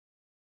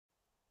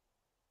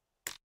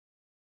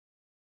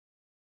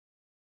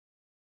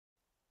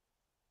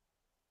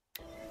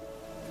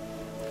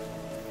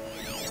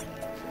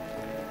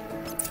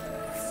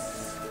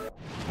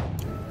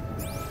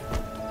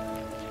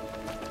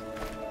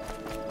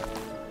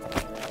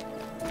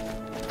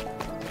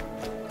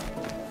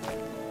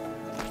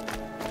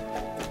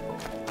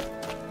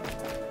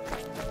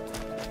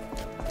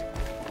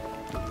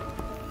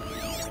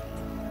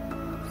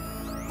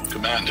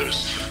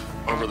Commanders.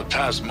 Over the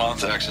past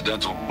month,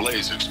 accidental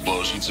blaze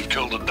explosions have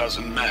killed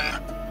 12 men.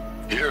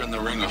 Here in the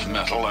Ring of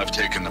Metal, I've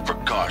taken the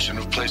precaution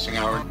of placing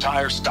our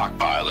entire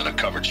stockpile in a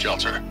covered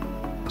shelter,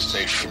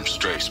 safe from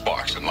stray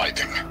sparks and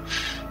lightning.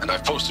 And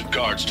I've posted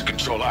guards to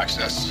control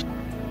access.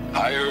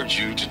 I urge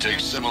you to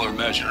take similar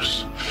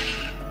measures,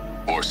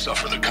 or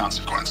suffer the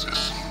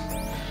consequences.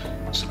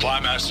 Supply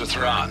Master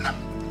Thrawn,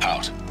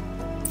 out.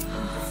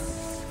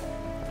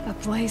 A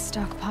blaze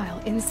stockpile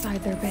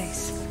inside their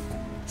base.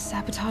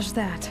 Sabotage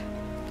that,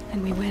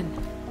 and we win.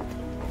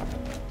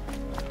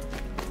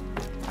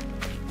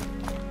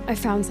 I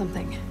found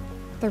something.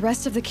 The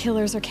rest of the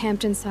killers are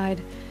camped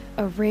inside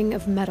a ring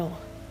of metal.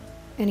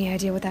 Any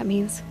idea what that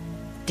means?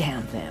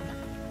 Damn them.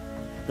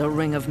 The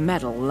Ring of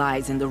Metal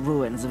lies in the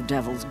ruins of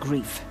Devil's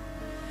Grief.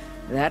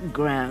 That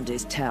ground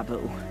is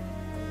taboo.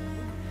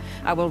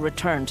 I will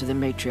return to the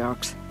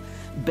matriarchs,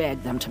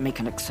 beg them to make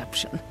an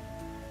exception.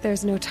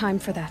 There's no time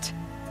for that.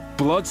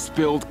 Blood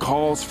spilled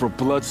calls for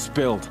blood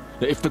spilled.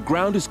 If the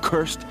ground is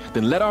cursed,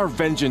 then let our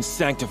vengeance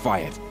sanctify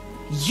it.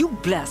 You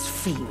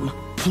blaspheme.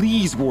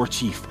 Please, War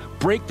Chief,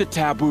 break the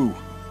taboo.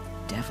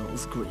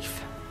 Devil's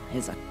Grief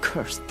is a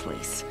cursed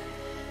place.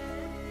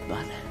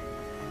 But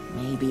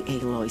maybe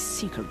Aloy's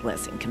secret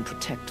blessing can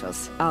protect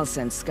us. I'll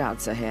send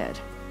scouts ahead.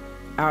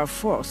 Our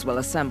force will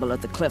assemble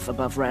at the cliff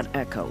above Red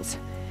Echoes,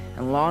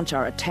 and launch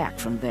our attack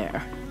from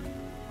there.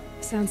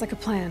 Sounds like a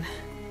plan.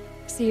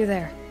 See you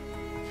there.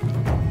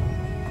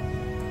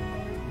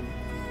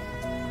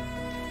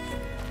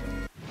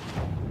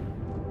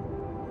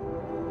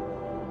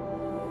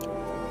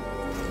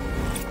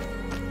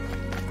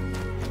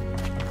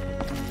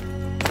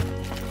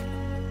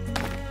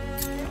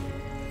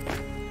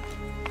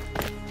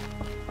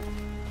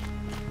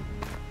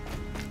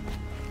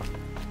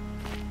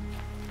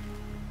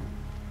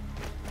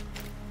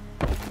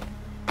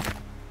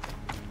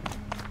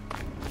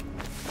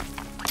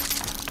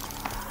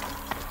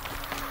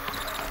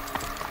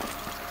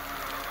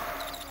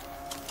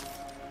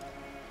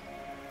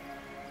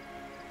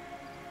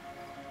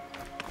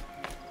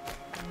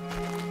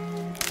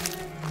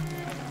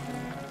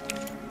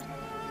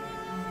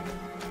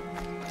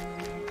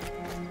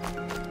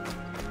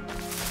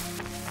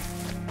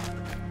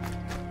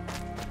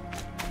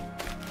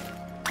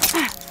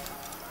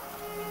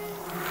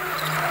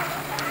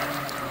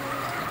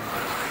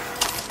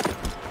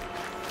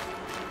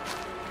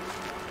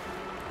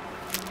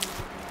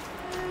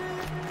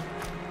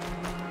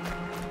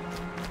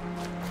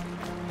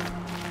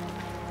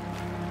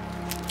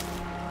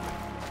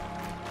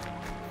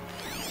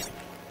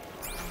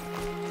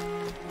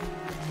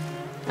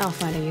 I'll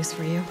find a use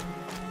for you.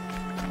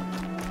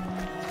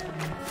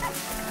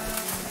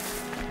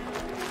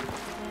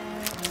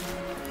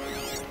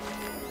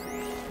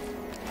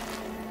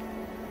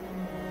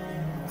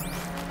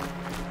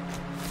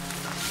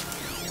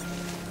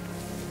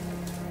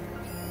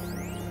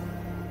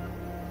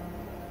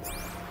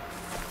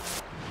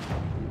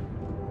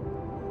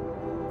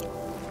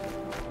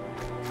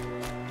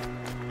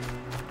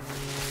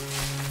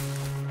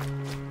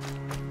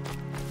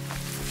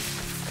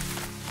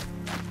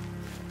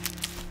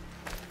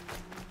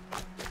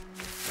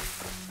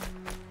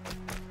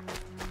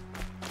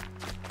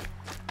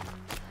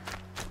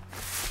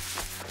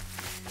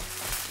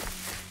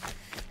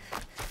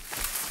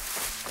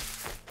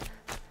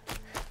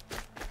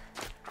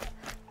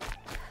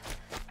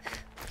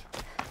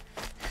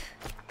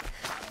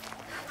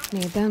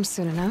 Need them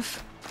soon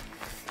enough.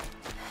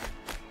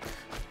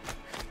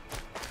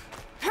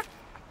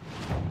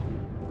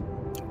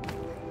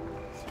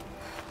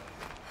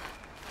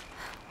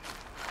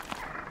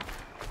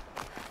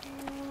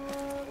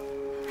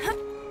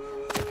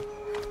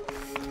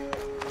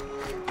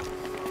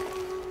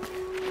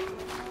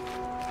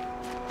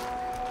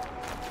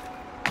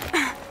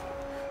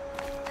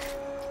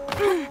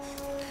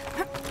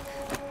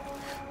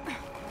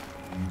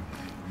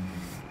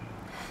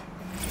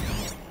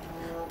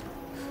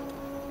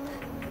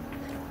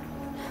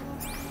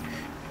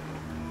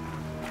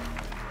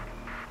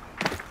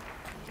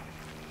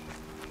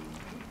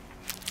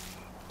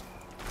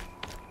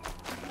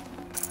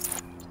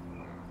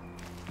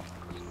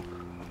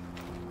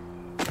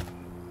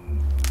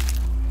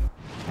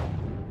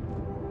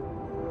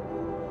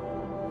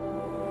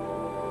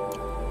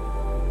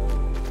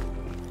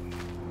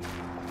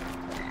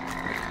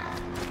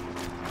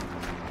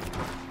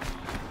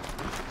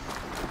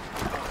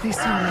 They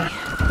saw me.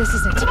 This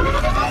is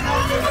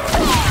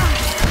it.